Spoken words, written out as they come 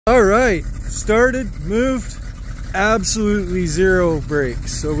All right, started, moved, absolutely zero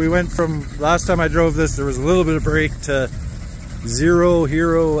brakes. So we went from, last time I drove this, there was a little bit of brake, to zero,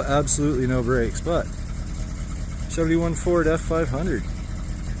 hero, absolutely no brakes. But 71 Ford F500.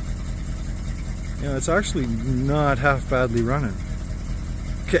 You know, it's actually not half badly running.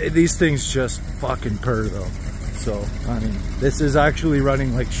 Okay, these things just fucking purr though. So, I mean, this is actually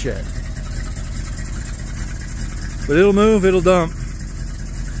running like shit. But it'll move, it'll dump.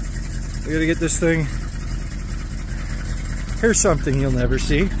 We gotta get this thing. Here's something you'll never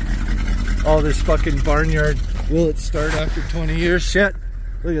see. All this fucking barnyard, will it start after 20 years? Shit.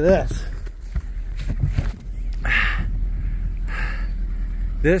 Look at this.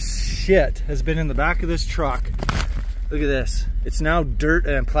 This shit has been in the back of this truck. Look at this. It's now dirt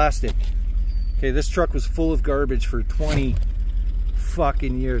and plastic. Okay, this truck was full of garbage for 20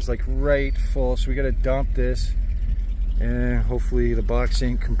 fucking years, like right full. So we gotta dump this. And hopefully the box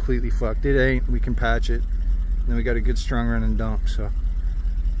ain't completely fucked. It ain't, we can patch it. And then we got a good strong running dump, so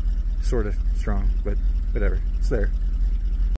sort of strong, but whatever, it's there.